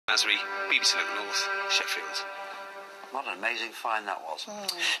Masri, BBC Look North, Sheffield. What an amazing find that was.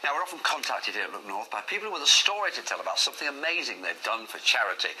 Now, we're often contacted here at Look North by people with a story to tell about something amazing they've done for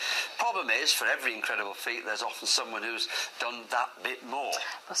charity. Problem is, for every incredible feat, there's often someone who's done that bit more.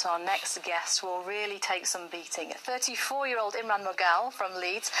 But our next guest will really take some beating. 34-year-old Imran Mughal from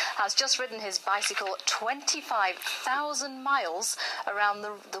Leeds has just ridden his bicycle 25,000 miles around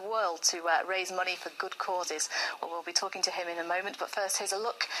the world to raise money for good causes. Well, we'll be talking to him in a moment, but first here's a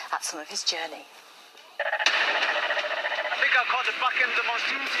look at some of his journey. I think I caught the back end of the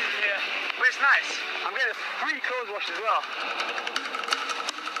monsoon season here, but it's nice. I'm getting a free clothes wash as well.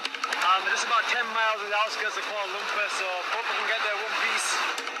 This is about 10 miles in the outskirts of Kuala Lumpur, so hope I can get there one piece.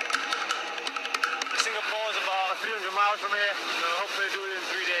 Singapore is about 300 miles from here, so hopefully do it in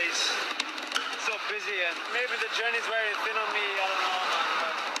 3 days. So busy, and maybe the journey's wearing thin on me, I don't know,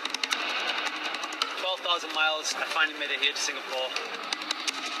 man. 12,000 miles, I finally made it here to Singapore.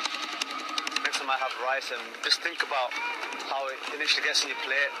 Next time I have rice, and just think about how it initially gets on your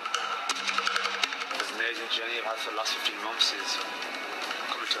plate. This amazing journey I've had for the last 15 months is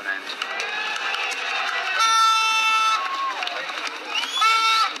coming to an end.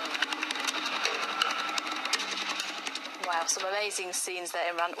 Wow, some amazing scenes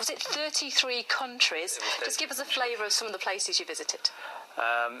there, Imran. Was it 33 countries? Just give us a flavour of some of the places you visited.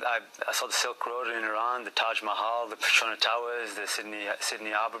 I saw the Silk Road in Iran, the Taj Mahal, the Petronas Towers, the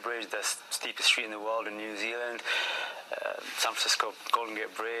Sydney Harbour Bridge, the steepest street in the world in New Zealand, San Francisco Golden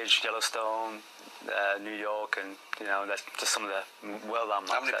Gate Bridge, Yellowstone, New York, and that's just some of the world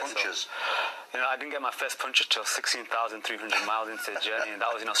landmarks. How many punches? So, I didn't get my first puncher till 16,300 miles into the journey, and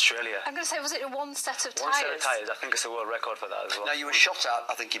that was in Australia. I'm going to say, was it one set of tyres? One set of tyres. I think it's a world record for that as well. Now, you were shot at,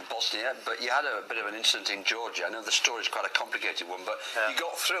 I think, in Bosnia, but you had a bit of an incident in Georgia. I know the story's quite a complicated one, but you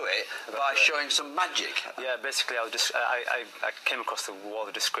got through it by showing some magic. Yeah, basically, I came across the wall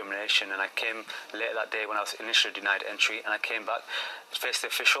of discrimination, and I came later that day when I was initially denied entry, and I came back, faced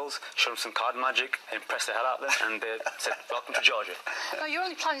the officials, showed them some card magic, impressed the hell out of them, and they said, "Welcome to Georgia." No, you're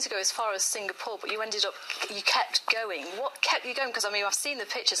only planning to go as far as Singapore, but you kept going. What kept you going? Because, I've seen the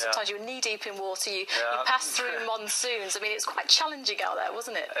pictures. Sometimes you were knee-deep in water, you passed through monsoons. It's quite challenging out there,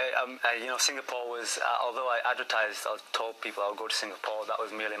 wasn't it? Singapore was, although I told people I would go to Singapore, that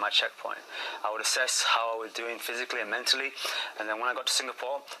was merely my checkpoint. I would assess how I was doing physically and mentally, and then when I got to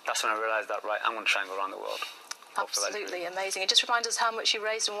Singapore, that's when I realised that, right, I'm going to try and go around the world. Absolutely amazing. And just remind us how much you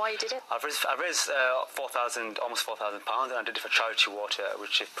raised and why you did it. I raised almost £4,000, and I did it for Charity Water,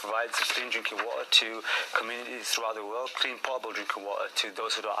 which provides clean drinking water to communities throughout the world, clean potable drinking water to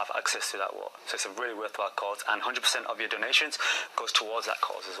those who don't have access to that water. So it's a really worthwhile cause, and 100% of your donations goes towards that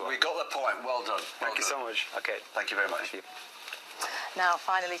cause as well. We got the point. Well done. Thank you so much. Okay. Thank you very much. Now,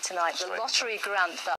 finally tonight, the lottery grant that